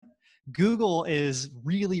Google is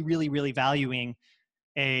really, really, really valuing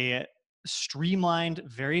a streamlined,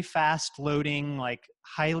 very fast loading, like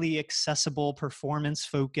highly accessible, performance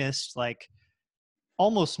focused, like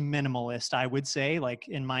almost minimalist, I would say, like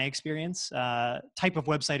in my experience, type of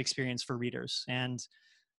website experience for readers. And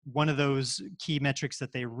one of those key metrics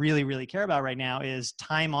that they really, really care about right now is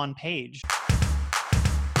time on page.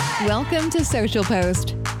 Welcome to Social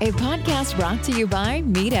Post, a podcast brought to you by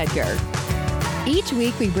Meet Edgar. Each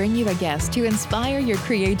week, we bring you a guest to inspire your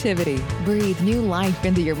creativity, breathe new life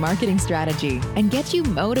into your marketing strategy, and get you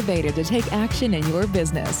motivated to take action in your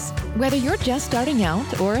business. Whether you're just starting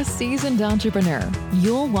out or a seasoned entrepreneur,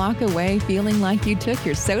 you'll walk away feeling like you took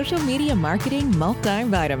your social media marketing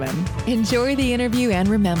multivitamin. Enjoy the interview and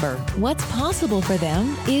remember, what's possible for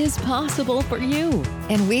them is possible for you.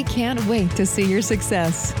 And we can't wait to see your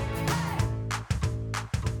success.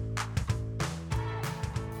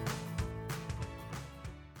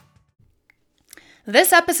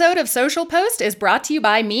 This episode of Social Post is brought to you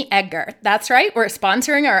by Meet Edgar. That's right, we're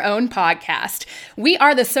sponsoring our own podcast. We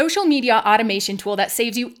are the social media automation tool that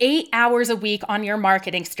saves you 8 hours a week on your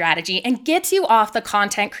marketing strategy and gets you off the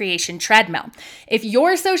content creation treadmill. If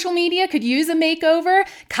your social media could use a makeover,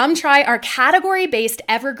 come try our category-based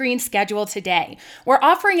evergreen schedule today. We're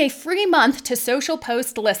offering a free month to Social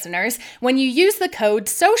Post listeners when you use the code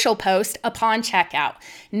SOCIALPOST upon checkout.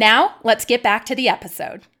 Now, let's get back to the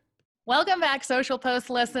episode. Welcome back, Social Post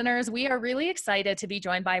listeners. We are really excited to be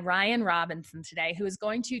joined by Ryan Robinson today, who is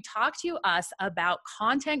going to talk to us about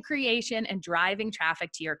content creation and driving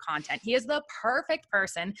traffic to your content. He is the perfect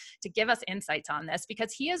person to give us insights on this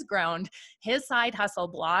because he has grown his side hustle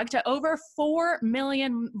blog to over 4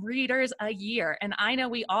 million readers a year. And I know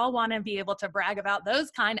we all want to be able to brag about those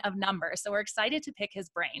kind of numbers. So we're excited to pick his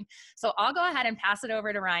brain. So I'll go ahead and pass it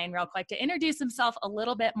over to Ryan real quick to introduce himself a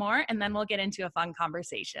little bit more, and then we'll get into a fun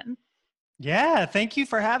conversation. Yeah, thank you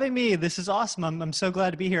for having me. This is awesome. I'm so glad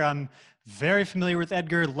to be here. I'm very familiar with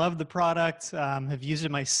Edgar, love the product, have used it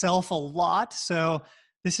myself a lot. So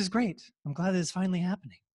this is great. I'm glad it's finally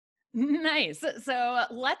happening. Nice. So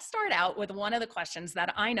let's start out with one of the questions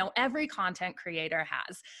that I know every content creator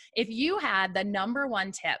has. If you had the number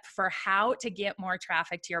one tip for how to get more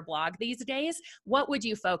traffic to your blog these days, what would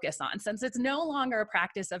you focus on? Since it's no longer a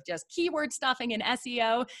practice of just keyword stuffing and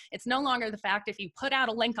SEO, it's no longer the fact if you put out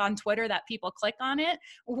a link on Twitter that people click on it,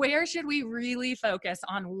 where should we really focus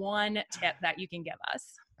on one tip that you can give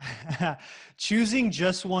us? Choosing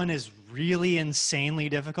just one is really insanely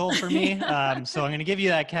difficult for me. So I'm going to give you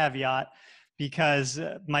that caveat because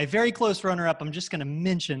my very close runner-up, I'm just going to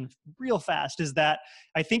mention real fast, is that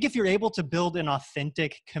I think if you're able to build an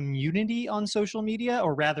authentic community on social media,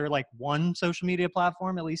 or rather like one social media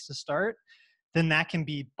platform, at least to start, then that can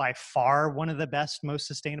be by far one of the best, most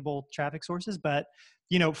sustainable traffic sources. But,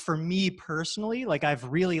 you know, for me personally, like I've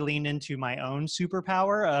really leaned into my own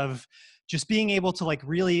superpower of just being able to like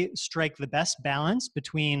really strike the best balance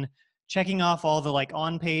between checking off all the like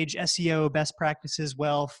on-page SEO best practices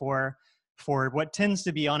well for what tends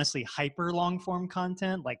to be honestly hyper long form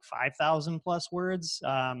content, like 5,000 plus words.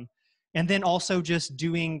 And then also just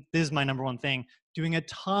doing, this is my number one thing, doing a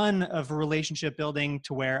ton of relationship building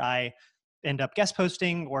to where I end up guest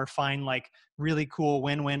posting or find like really cool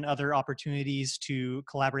win-win other opportunities to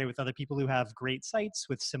collaborate with other people who have great sites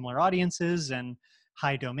with similar audiences and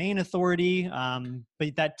high domain authority.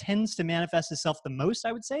 But that tends to manifest itself the most,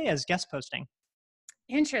 I would say, as guest posting.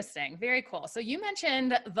 Interesting. Very cool. So you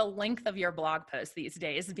mentioned the length of your blog posts these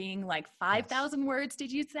days being like 5,000 words,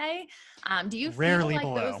 did you say? Do you Rarely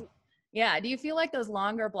feel like below. do you feel like those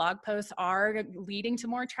longer blog posts are leading to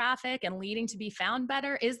more traffic and leading to be found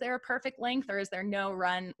better? Is there a perfect length, or is there no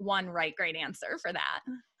one right great answer for that?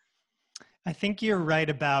 I think you're right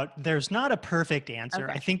about there's not a perfect answer.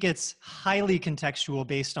 Okay. I think it's highly contextual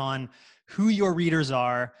based on who your readers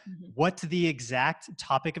are, what the exact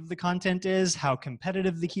topic of the content is, how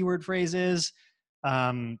competitive the keyword phrase is.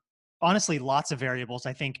 Honestly, lots of variables,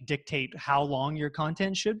 I think, dictate how long your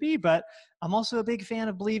content should be. But I'm also a big fan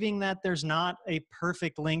of believing that there's not a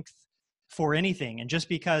perfect length for anything. And just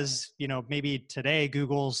because, you know, maybe today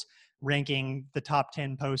Google's ranking the top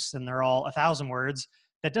 10 posts and they're all 1,000 words,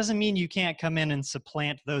 that doesn't mean you can't come in and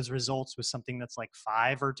supplant those results with something that's like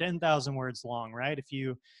 5 or 10,000 words long, right? If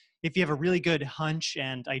you have a really good hunch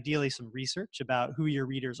and ideally some research about who your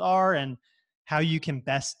readers are and how you can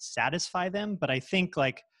best satisfy them. But I think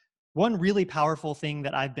like one really powerful thing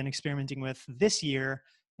that I've been experimenting with this year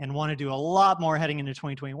and want to do a lot more heading into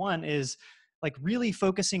 2021 is like really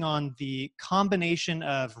focusing on the combination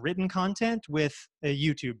of written content with a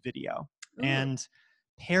YouTube video. Ooh. And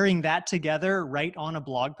pairing that together right on a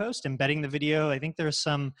blog post, embedding the video. I think there's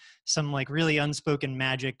some like really unspoken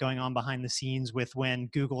magic going on behind the scenes with when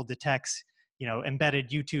Google detects,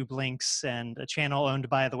 embedded YouTube links and a channel owned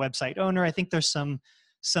by the website owner. I think there's some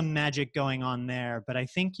magic going on there, but I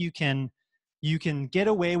think you can get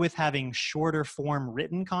away with having shorter form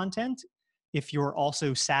written content if you're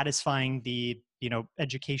also satisfying the,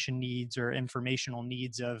 education needs or informational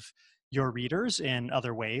needs of your readers in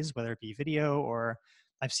other ways, whether it be video, or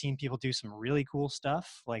I've seen people do some really cool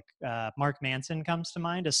stuff. Like Mark Manson comes to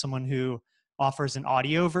mind as someone who offers an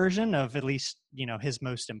audio version of at least, his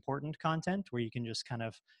most important content, where you can just kind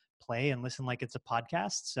of play and listen like it's a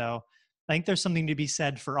podcast. So I think there's something to be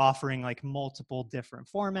said for offering like multiple different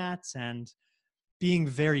formats and being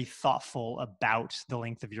very thoughtful about the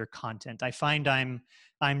length of your content. I find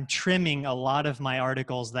I'm trimming a lot of my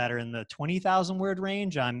articles that are in the 20,000 word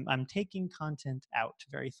range. I'm taking content out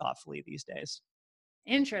very thoughtfully these days.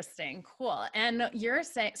 Interesting. Cool. And you're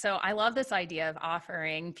saying, so I love this idea of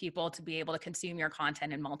offering people to be able to consume your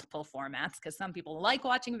content in multiple formats, because some people like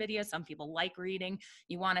watching videos, some people like reading.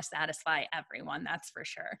 You want to satisfy everyone, that's for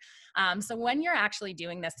sure. So when you're actually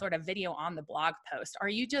doing this sort of video on the blog post, are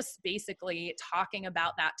you just basically talking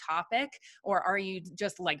about that topic, or are you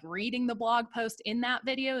just like reading the blog post in that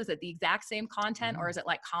video? Is it the exact same content, or is it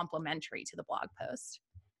like complementary to the blog post?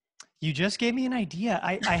 You just gave me an idea.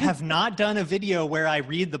 I have not done a video where I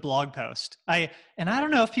read the blog post. And I don't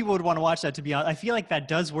know if people would want to watch that, to be honest. I feel like that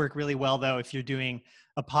does work really well, though, if you're doing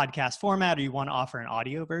a podcast format or you want to offer an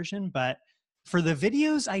audio version. But for the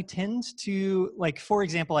videos, I tend to, like, for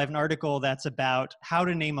example, I have an article that's about how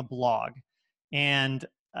to name a blog. And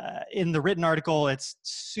in the written article, it's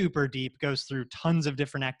super deep, goes through tons of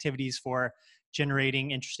different activities for generating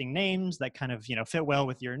interesting names that kind of, fit well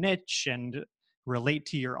with your niche and relate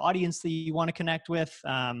to your audience that you want to connect with.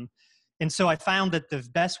 And so I found that the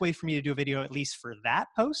best way for me to do a video, at least for that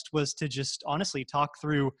post, was to just honestly talk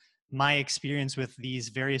through my experience with these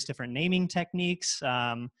various different naming techniques.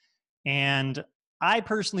 And I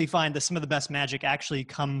personally find that some of the best magic actually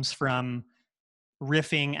comes from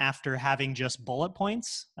riffing after having just bullet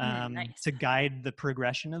points Nice. to guide the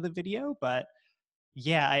progression of the video. But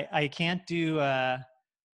yeah, I can't do...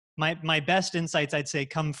 My best insights, I'd say,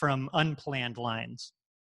 come from unplanned lines.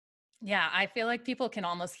 Yeah, I feel like people can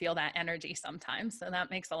almost feel that energy sometimes. So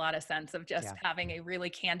that makes a lot of sense of just having a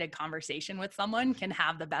really candid conversation with someone can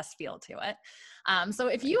have the best feel to it. So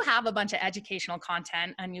if you have a bunch of educational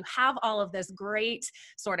content and you have all of this great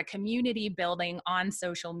sort of community building on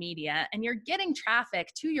social media and you're getting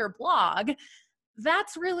traffic to your blog,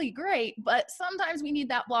 that's really great, but sometimes we need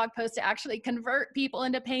that blog post to actually convert people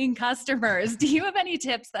into paying customers. Do you have any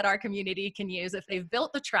tips that our community can use if they've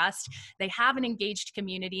built the trust, they have an engaged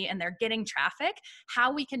community, and they're getting traffic,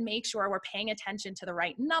 how we can make sure we're paying attention to the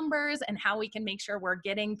right numbers and how we can make sure we're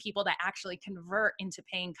getting people to actually convert into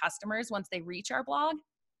paying customers once they reach our blog?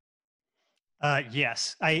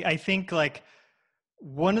 Yes, I think like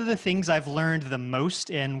one of the things I've learned the most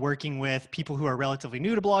in working with people who are relatively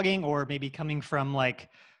new to blogging, or maybe coming from like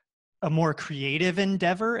a more creative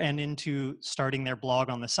endeavor and into starting their blog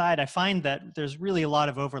on the side, I find that there's really a lot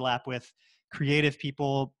of overlap with creative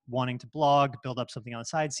people wanting to blog, build up something on the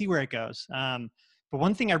side, see where it goes. But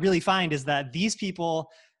one thing I really find is that these people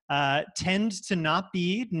tend to not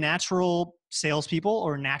be natural salespeople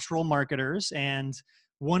or natural marketers. And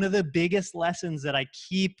one of the biggest lessons that I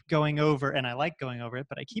keep going over, and I like going over it,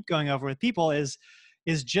 but I keep going over with people is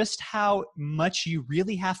just how much you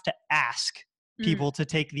really have to ask people to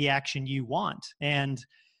take the action you want. And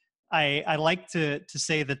I like to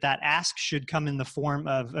say that ask should come in the form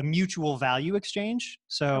of a mutual value exchange.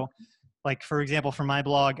 So like, for example, for my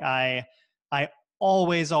blog, I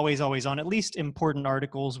always on at least important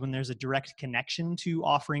articles, when there's a direct connection to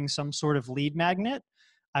offering some sort of lead magnet,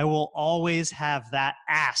 I will always have that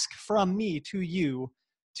ask from me to you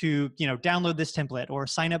to, download this template or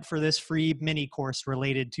sign up for this free mini course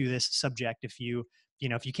related to this subject. If you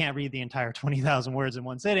can't read the entire 20,000 words in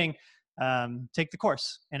one sitting, take the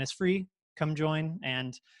course and it's free. Come join.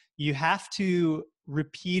 And you have to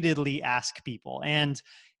repeatedly ask people. And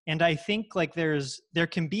I think like there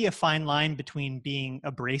can be a fine line between being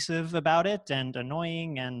abrasive about it and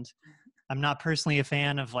annoying, and I'm not personally a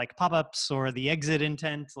fan of like pop-ups or the exit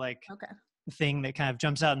intent, thing that kind of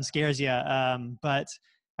jumps out and scares you. But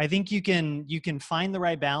I think you can find the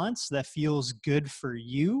right balance that feels good for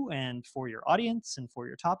you and for your audience and for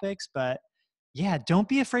your topics. But yeah, don't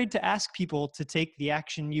be afraid to ask people to take the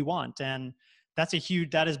action you want. And that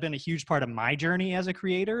has been a huge part of my journey as a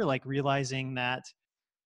creator, like realizing that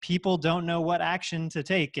people don't know what action to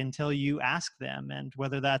take until you ask them. And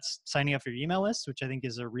whether that's signing up for your email list, which I think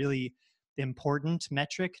is a really important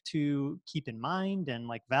metric to keep in mind and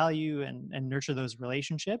like value and nurture those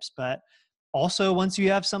relationships. But also once you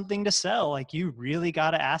have something to sell, like you really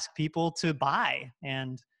got to ask people to buy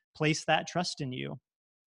and place that trust in you.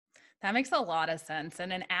 That makes a lot of sense.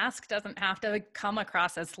 And an ask doesn't have to come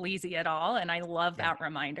across as sleazy at all. And I love that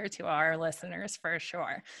reminder to our listeners for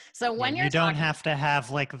sure. So when you don't have to have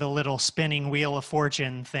like the little spinning wheel of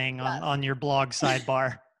fortune thing on your blog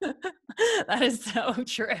sidebar. That is so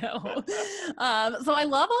true. So I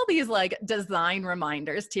love all these like design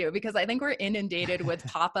reminders too, because I think we're inundated with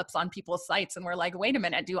pop-ups on people's sites and we're like, wait a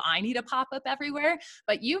minute, do I need a pop-up everywhere?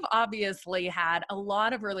 But you've obviously had a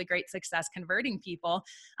lot of really great success converting people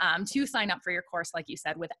to sign up for your course, like you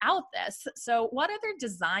said, without this. So what other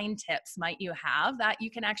design tips might you have that you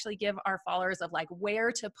can actually give our followers of like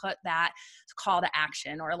where to put that call to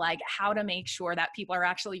action, or like how to make sure that people are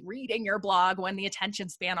actually reading your blog when the attention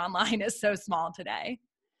span online is so small today?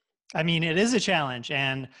 I mean, it is a challenge,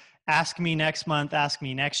 and ask me next month, ask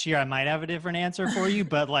me next year. I might have a different answer for you,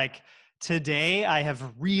 but like today I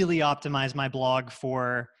have really optimized my blog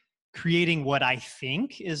for creating what I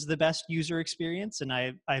think is the best user experience. And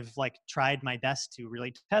I've like tried my best to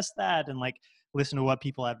really test that and like listen to what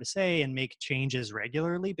people have to say and make changes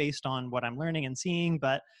regularly based on what I'm learning and seeing.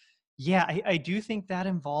 But yeah, I do think that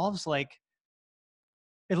involves like,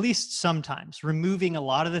 at least sometimes, removing a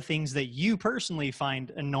lot of the things that you personally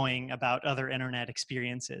find annoying about other internet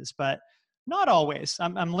experiences, but not always.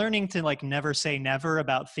 I'm learning to like never say never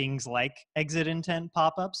about things like exit intent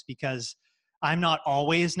pop-ups, because I'm not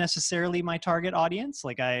always necessarily my target audience.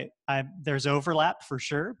 Like there's overlap for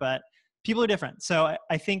sure, but people are different. So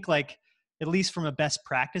I think like, at least from a best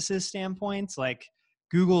practices standpoint, like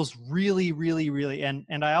Google's really, really, really, and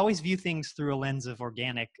I always view things through a lens of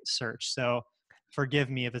organic search. So forgive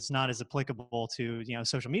me if it's not as applicable to,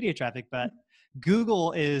 social media traffic, but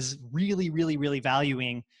Google is really, really, really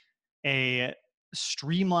valuing a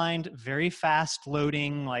streamlined, very fast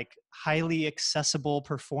loading, like highly accessible,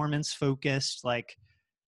 performance focused, like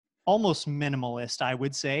almost minimalist, I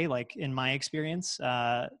would say, like in my experience,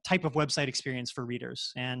 type of website experience for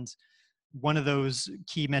readers. And one of those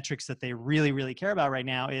key metrics that they really, really care about right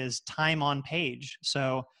now is time on page.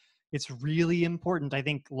 So it's really important. I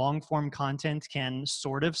think long form content can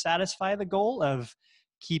sort of satisfy the goal of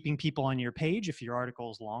keeping people on your page. If your article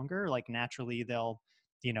is longer, like naturally they'll,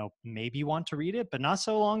 maybe want to read it, but not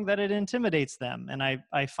so long that it intimidates them. And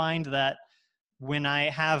I find that when I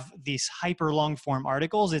have these hyper long form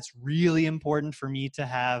articles, it's really important for me to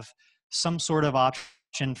have some sort of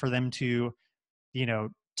option for them to,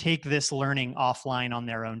 take this learning offline on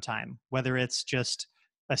their own time, whether it's just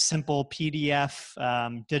a simple PDF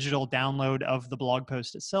digital download of the blog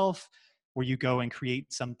post itself, where you go and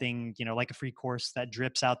create something, like a free course that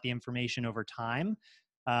drips out the information over time.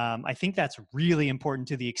 I think that's really important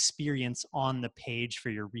to the experience on the page for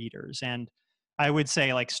your readers. And I would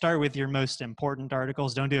say like start with your most important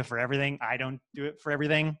articles. Don't do it for everything. I don't do it for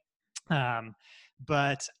everything.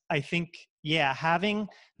 But I think, having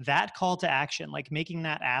that call to action, like making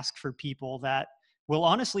that ask for people that will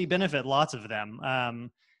honestly benefit lots of them.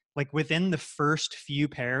 Like within the first few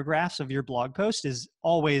paragraphs of your blog post is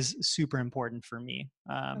always super important for me.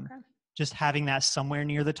 Just having that somewhere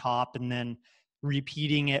near the top and then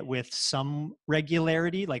repeating it with some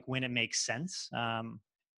regularity, like when it makes sense.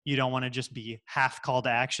 You don't want to just be half call to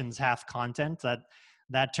actions, half content.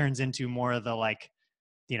 That turns into more of the like,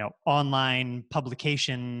 online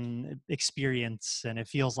publication experience. And it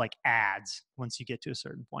feels like ads once you get to a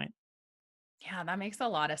certain point. Yeah, that makes a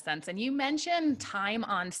lot of sense. And you mentioned time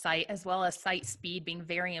on site as well as site speed being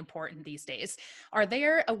very important these days. Are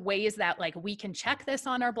there ways that like we can check this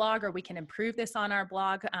on our blog, or we can improve this on our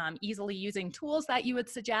blog easily using tools that you would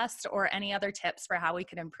suggest, or any other tips for how we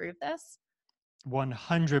could improve this?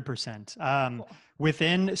 100%. Cool.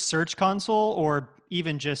 Within Search Console, or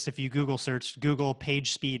even just if you Google search Google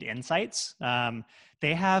Page Speed Insights,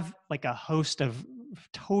 they have like a host of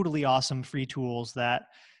totally awesome free tools that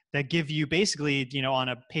give you basically, on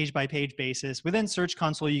a page by page basis. Within Search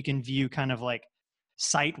Console, you can view kind of like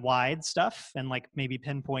site-wide stuff and like maybe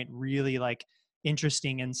pinpoint really like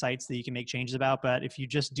interesting insights that you can make changes about. But if you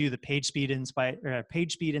just do the Page Speed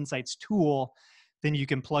Insights tool, then you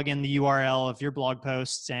can plug in the URL of your blog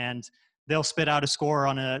posts and they'll spit out a score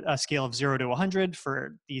on a scale of 0 to 100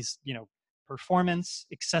 for these, performance,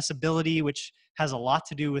 accessibility, which has a lot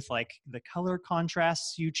to do with like the color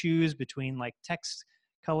contrasts you choose between like text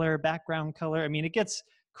color, background color. I mean, it gets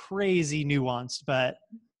crazy nuanced, but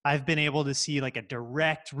I've been able to see like a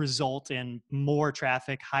direct result in more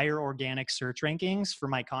traffic, higher organic search rankings for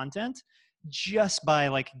my content just by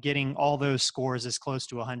like getting all those scores as close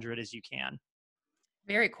to 100 as you can.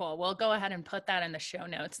 Very cool. We'll go ahead and put that in the show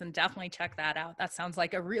notes and definitely check that out. That sounds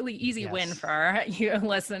like a really easy win for our you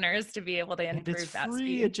listeners to be able to improve it's that free,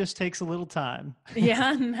 speed. it just takes a little time.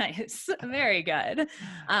 Yeah, nice. Very good.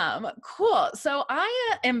 Cool. So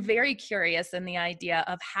I am very curious in the idea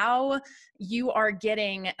of how you are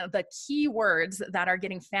getting the keywords that are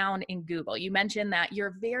getting found in Google. You mentioned that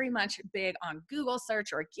you're very much big on Google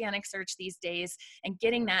search, organic search these days, and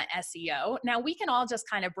getting that SEO. Now, we can all just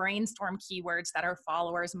kind of brainstorm keywords that our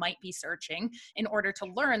followers might be searching in order to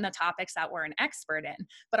learn the topics that we're an expert in.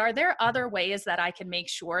 But are there other ways that I can make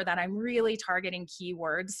sure that I'm really targeting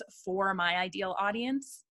keywords for my ideal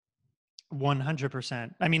audience?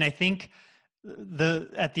 100%. I mean, I think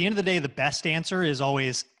at the end of the day, the best answer is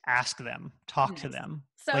always ask them, talk to them.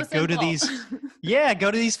 So like simple. Go to these,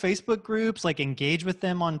 go to these Facebook groups, like engage with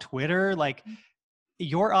them on Twitter. Like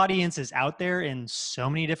your audience is out there in so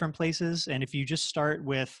many different places. And if you just start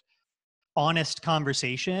with honest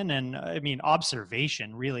conversation and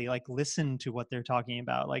observation, really, like listen to what they're talking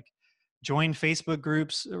about, like join Facebook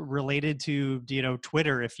groups related to,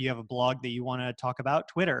 Twitter. If you have a blog that you want to talk about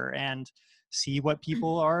Twitter, and see what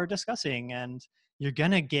people are discussing, and you're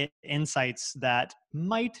going to get insights that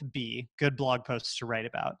might be good blog posts to write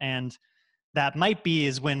about. And that might be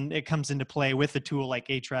is when it comes into play with a tool like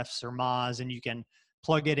Ahrefs or Moz, and you can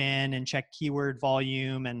plug it in and check keyword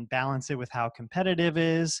volume and balance it with how competitive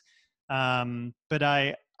is. But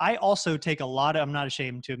I also take a lot of, I'm not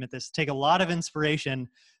ashamed to admit this, take a lot of inspiration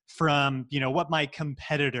from, what my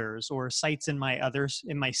competitors or sites in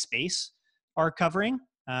my space are covering.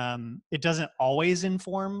 It doesn't always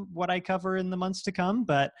inform what I cover in the months to come,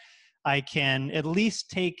 but I can at least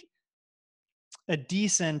take a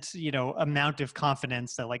decent, amount of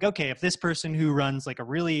confidence that like, okay, if this person who runs like a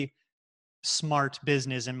really smart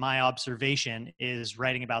business in my observation is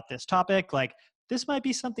writing about this topic, like this might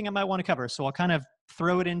be something I might want to cover. So I'll kind of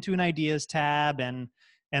throw it into an ideas tab, and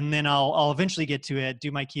then I'll eventually get to it,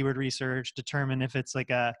 do my keyword research, determine if it's like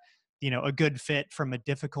a good fit from a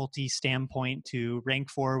difficulty standpoint to rank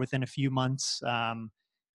for within a few months.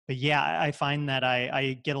 But yeah, I find that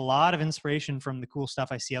I get a lot of inspiration from the cool stuff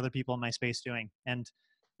I see other people in my space doing. And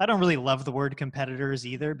I don't really love the word competitors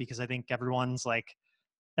either, because I think everyone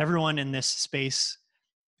in this space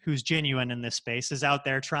who's genuine in this space is out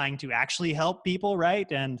there trying to actually help people,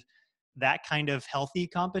 right? And that kind of healthy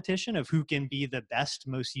competition of who can be the best,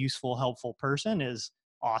 most useful, helpful person is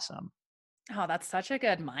awesome. Oh, that's such a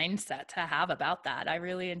good mindset to have about that. I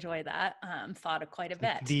really enjoy that thought quite a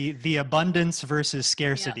bit. The abundance versus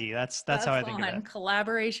scarcity. Yeah, that's how I think of it.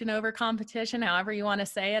 Collaboration over competition, however you want to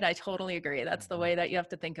say it. I totally agree. That's the way that you have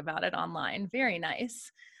to think about it online. Very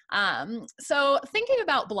nice. So thinking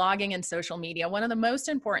about blogging and social media, one of the most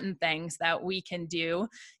important things that we can do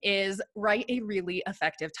is write a really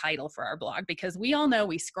effective title for our blog, because we all know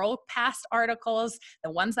we scroll past articles.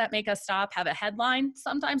 The ones that make us stop have a headline.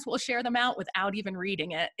 Sometimes we'll share them out without even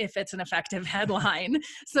reading it if it's an effective headline.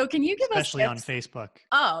 So can you give Especially us tips? On Facebook.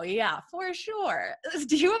 Oh yeah, for sure.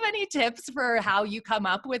 Do you have any tips for how you come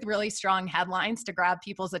up with really strong headlines to grab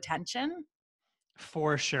people's attention?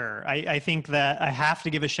 For sure. I think that I have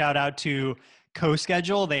to give a shout out to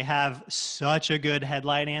CoSchedule. They have such a good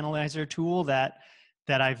headline analyzer tool that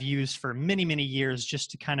I've used for many, many years,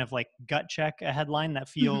 just to kind of like gut check a headline that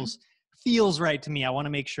feels right to me. I want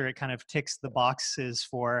to make sure it kind of ticks the boxes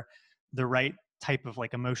for the right type of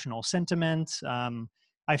like emotional sentiment.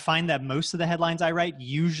 I find that most of the headlines I write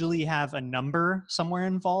usually have a number somewhere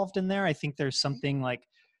involved in there. I think there's something like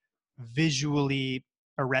visually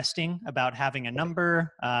arresting about having a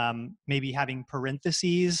number, maybe having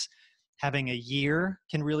parentheses, having a year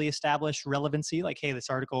can really establish relevancy. Like, hey, this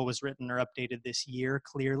article was written or updated this year,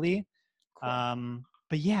 clearly. Cool.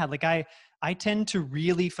 But yeah, like I tend to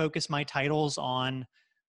really focus my titles on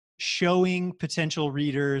showing potential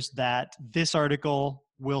readers that this article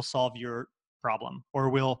will solve your problem or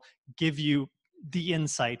will give you the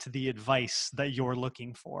insight, the advice that you're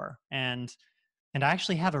looking for. And I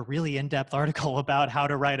actually have a really in-depth article about how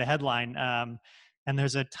to write a headline. And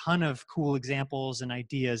there's a ton of cool examples and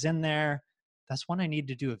ideas in there. That's one I need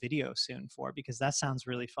to do a video soon for, because that sounds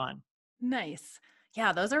really fun. Nice.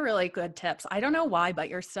 Yeah, those are really good tips. I don't know why, but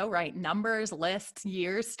you're so right. Numbers, lists,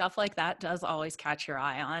 years, stuff like that does always catch your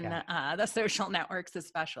eye on the social networks,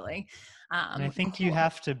 especially. And I think you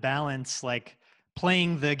have to balance like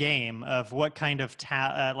playing the game of what kind of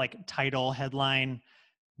title, headline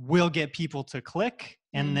will get people to click.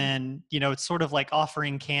 And then, it's sort of like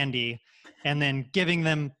offering candy and then giving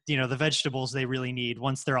them, the vegetables they really need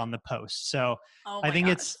once they're on the post. So Oh I my think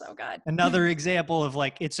gosh, it's so good. another example of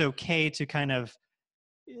like, it's okay to kind of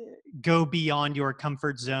go beyond your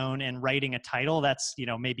comfort zone and writing a title that's,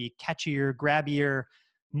 maybe catchier, grabbier,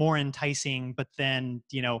 more enticing, but then,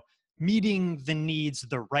 meeting the needs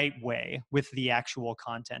the right way with the actual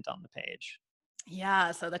content on the page. Yeah,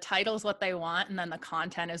 so the title is what they want, and then the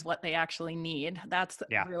content is what they actually need. That's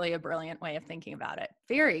really a brilliant way of thinking about it.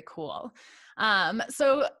 Very cool.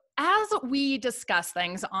 So as we discuss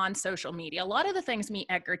things on social media, a lot of the things Meet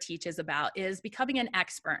Edgar teaches about is becoming an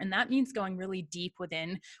expert. And that means going really deep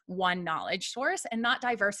within one knowledge source and not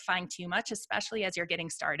diversifying too much, especially as you're getting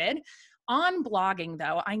started. On blogging,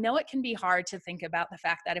 though, I know it can be hard to think about the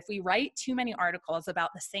fact that if we write too many articles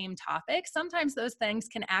about the same topic, sometimes those things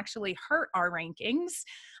can actually hurt our rankings,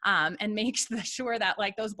 and make sure that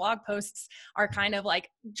like those blog posts are kind of like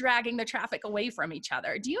dragging the traffic away from each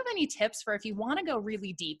other. Do you have any tips for if you want to go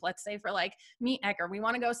really deep, let's say for like Meet Edgar, we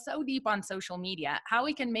want to go so deep on social media, how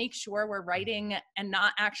we can make sure we're writing and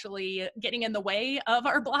not actually getting in the way of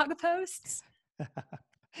our blog posts?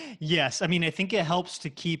 Yes. I mean, I think it helps to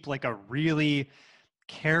keep like a really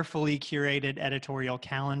carefully curated editorial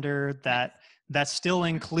calendar that still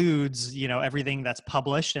includes, everything that's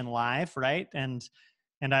published and live, right? And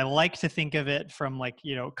I like to think of it from like,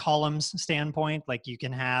 columns standpoint, like you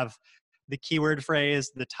can have the keyword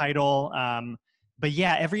phrase, the title, but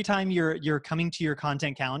yeah, every time you're coming to your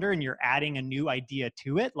content calendar and you're adding a new idea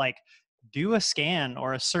to it, like do a scan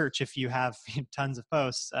or a search if you have tons of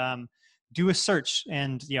posts. Do a search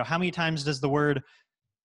and, how many times does the word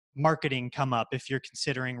marketing come up if you're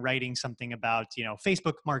considering writing something about,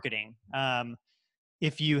 Facebook marketing?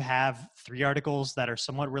 If you have 3 articles that are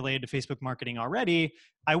somewhat related to Facebook marketing already,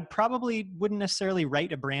 I probably wouldn't necessarily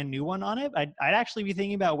write a brand new one on it. I'd actually be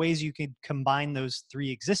thinking about ways you could combine those 3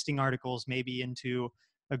 existing articles maybe into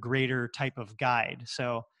a greater type of guide.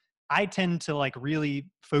 So I tend to like really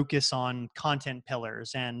focus on content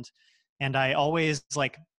pillars, and I always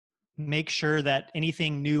like make sure that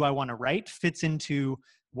anything new I want to write fits into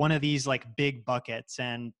one of these like big buckets.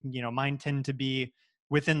 And, mine tend to be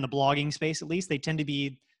within the blogging space, at least they tend to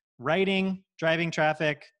be writing, driving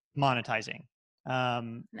traffic, monetizing.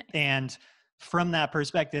 Nice. And from that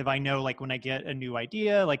perspective, I know like when I get a new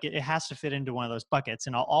idea, like it has to fit into one of those buckets.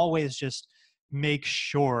 And I'll always just make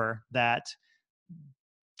sure that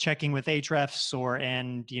checking with Ahrefs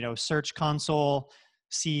and Search Console,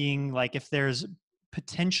 seeing like if there's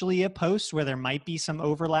potentially a post where there might be some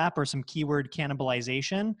overlap or some keyword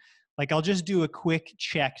cannibalization, like I'll just do a quick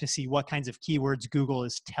check to see what kinds of keywords Google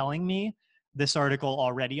is telling me this article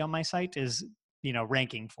already on my site is,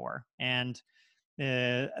 ranking for. And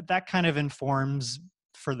that kind of informs,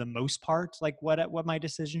 for the most part, like what my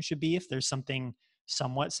decision should be if there's something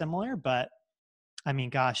somewhat similar. But I mean,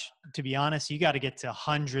 gosh, to be honest, you got to get to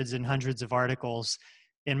hundreds and hundreds of articles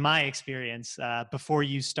in my experience, before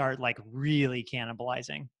you start like really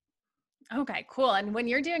cannibalizing. Okay, cool. And when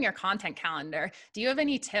you're doing your content calendar, do you have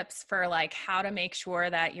any tips for like how to make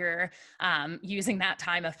sure that you're using that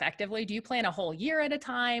time effectively? Do you plan a whole year at a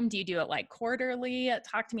time? Do you do it like quarterly?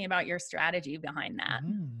 Talk to me about your strategy behind that.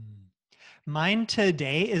 Mine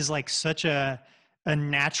today is like such a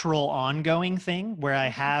natural ongoing thing where I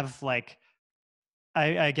have like,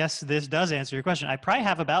 I guess this does answer your question. I probably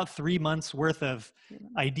have about 3 months worth of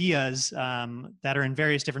ideas that are in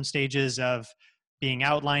various different stages of being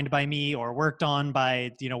outlined by me or worked on by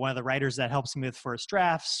one of the writers that helps me with first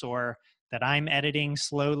drafts, or that I'm editing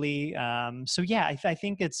slowly. So yeah, I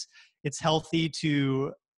think it's healthy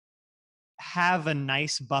to have a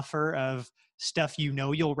nice buffer of stuff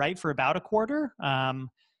you'll write for about a quarter.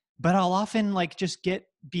 But I'll often like just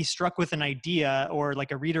be struck with an idea or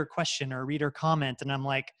like a reader question or a reader comment, and I'm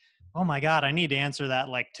like, oh my God, I need to answer that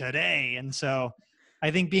like today. And so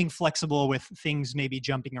I think being flexible with things maybe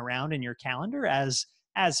jumping around in your calendar as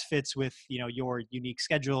fits with your unique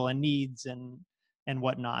schedule and needs and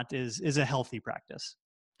whatnot is a healthy practice.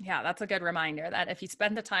 Yeah, that's a good reminder that if you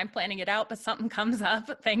spend the time planning it out, but something comes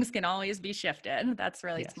up, things can always be shifted. That's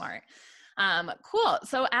really smart. Cool.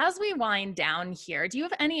 So as we wind down here, do you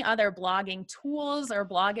have any other blogging tools or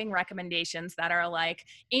blogging recommendations that are like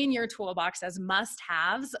in your toolbox as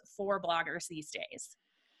must-haves for bloggers these days?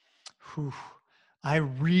 I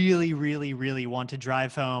really, really, really want to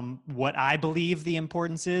drive home what I believe the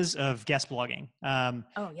importance is of guest blogging.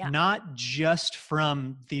 Not just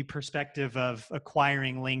from the perspective of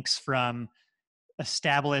acquiring links from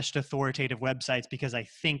established authoritative websites, because I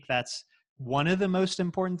think that's one of the most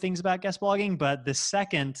important things about guest blogging. But the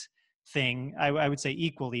second thing, I would say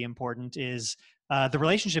equally important, is the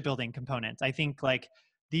relationship building component. I think like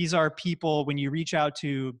these are people, when you reach out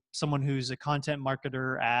to someone who's a content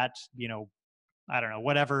marketer at, I don't know,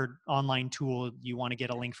 whatever online tool you want to get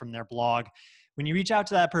a link from their blog. When you reach out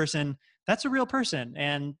to that person, that's a real person,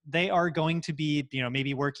 and they are going to be,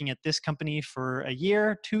 maybe working at this company for a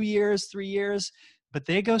year, 2 years, 3 years, but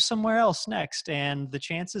they go somewhere else next. And the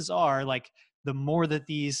chances are, like, the more that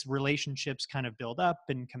these relationships kind of build up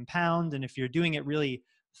and compound, and if you're doing it really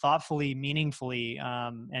thoughtfully, meaningfully,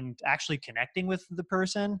 and actually connecting with the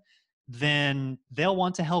person, then they'll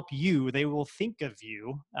want to help you. They will think of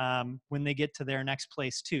you when they get to their next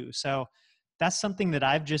place too. So that's something that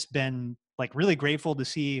I've just been like really grateful to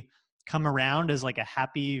see come around as like a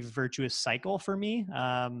happy, virtuous cycle for me.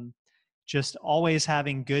 Just always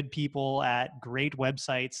having good people at great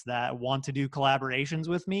websites that want to do collaborations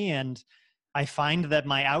with me. And I find that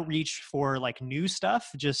my outreach for like new stuff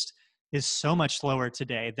just is so much slower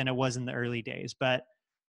today than it was in the early days. But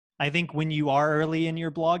I think when you are early in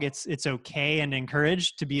your blog, it's okay and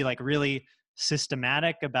encouraged to be like really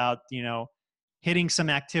systematic about, hitting some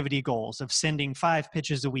activity goals of sending 5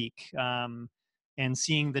 pitches a week, and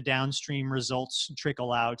seeing the downstream results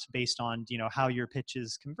trickle out based on, how your pitch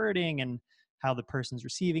is converting and how the person's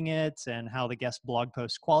receiving it and how the guest blog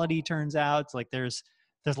post quality turns out. Like there's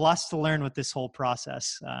lots to learn with this whole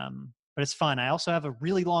process. But it's fun. I also have a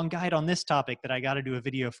really long guide on this topic that I got to do a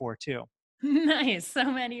video for too. Nice. So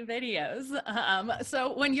many videos.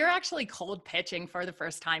 So when you're actually cold pitching for the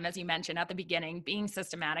first time, as you mentioned at the beginning, being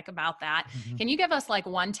systematic about that, can you give us like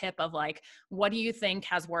one tip of like, what do you think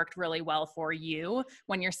has worked really well for you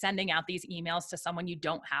when you're sending out these emails to someone you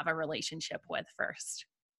don't have a relationship with first?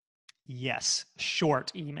 Yes.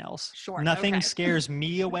 Short emails. Short. Nothing Okay. scares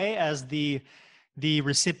me away as the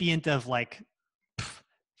recipient of like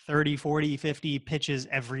 30, 40, 50 pitches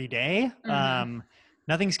every day.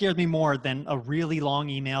 Nothing scares me more than a really long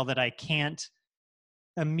email that I can't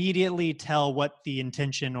immediately tell what the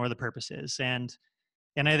intention or the purpose is. And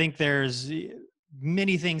I think there's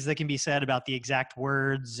many things that can be said about the exact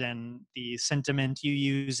words and the sentiment you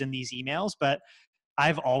use in these emails, but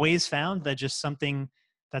I've always found that just something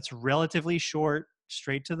that's relatively short,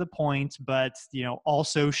 straight to the point, but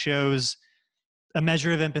also shows a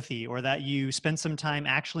measure of empathy, or that you spend some time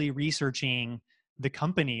actually researching the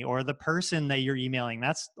company or the person that you're emailing.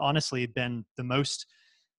 That's honestly been the most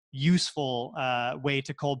useful way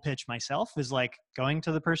to cold pitch myself, is like going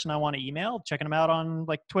to the person I want to email, checking them out on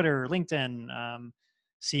like Twitter or LinkedIn,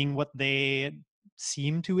 seeing what they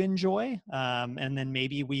seem to enjoy, and then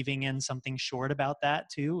maybe weaving in something short about that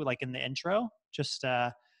too, like in the intro, just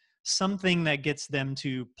something that gets them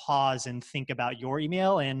to pause and think about your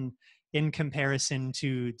email, and in comparison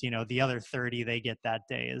to the other 30 they get that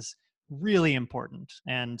day, is really important.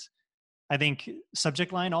 And I think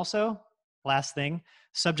subject line also, last thing,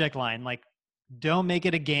 subject line, like don't make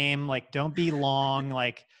it a game, like don't be long.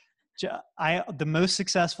 Like the most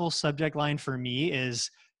successful subject line for me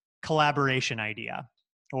is collaboration idea,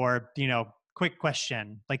 or quick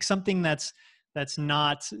question, like something that's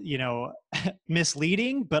not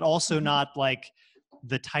misleading, but also not like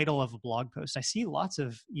the title of a blog post. I see lots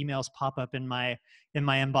of emails pop up in my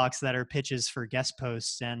inbox that are pitches for guest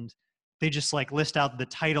posts, and they just like list out the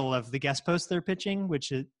title of the guest post they're pitching,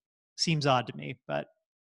 which it seems odd to me, but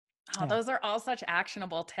Oh, those are all such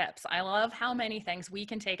actionable tips. I love how many things we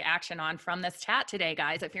can take action on from this chat today,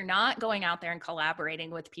 guys. If you're not going out there and collaborating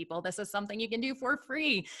with people, this is something you can do for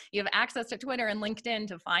free. You have access to Twitter and LinkedIn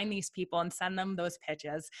to find these people and send them those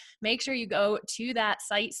pitches. Make sure you go to that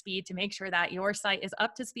site speed to make sure that your site is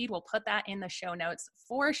up to speed. We'll put that in the show notes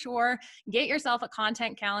for sure. Get yourself a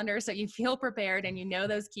content calendar so you feel prepared and you know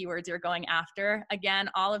those keywords you're going after. Again,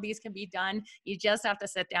 all of these can be done. You just have to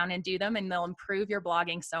sit down and do them, and they'll improve your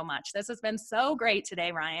blogging so much. This has been so great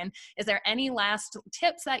today, Ryan. Is there any last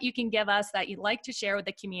tips that you can give us that you'd like to share with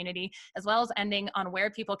the community, as well as ending on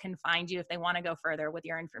where people can find you if they want to go further with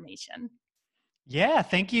your information? Yeah,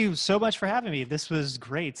 thank you so much for having me. This was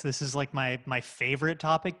great. This is like my favorite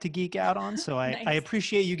topic to geek out on. So Nice. I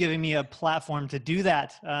appreciate you giving me a platform to do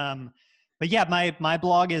that. But yeah, my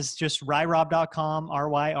blog is just ryrob.com,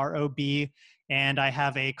 RYROB. And I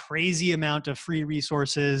have a crazy amount of free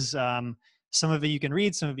resources. Some of it you can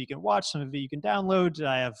read, some of it you can watch, some of it you can download.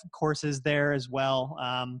 I have courses there as well.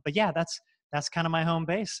 But yeah, that's kind of my home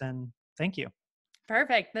base, and thank you.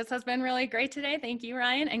 Perfect. This has been really great today. Thank you,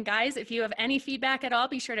 Ryan. And guys, if you have any feedback at all,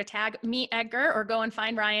 be sure to tag me, Edgar, or go and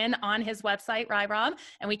find Ryan on his website, RyRob.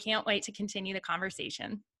 And we can't wait to continue the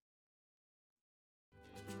conversation.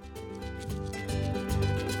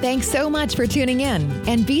 Thanks so much for tuning in,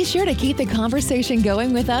 and be sure to keep the conversation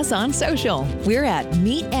going with us on social. We're at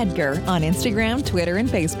Meet Edgar on Instagram, Twitter, and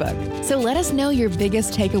Facebook. So let us know your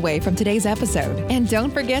biggest takeaway from today's episode, and don't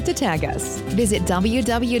forget to tag us. Visit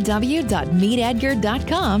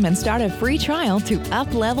www.meetedgar.com and start a free trial to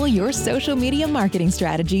up-level your social media marketing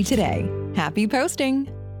strategy today. Happy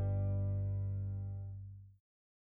posting!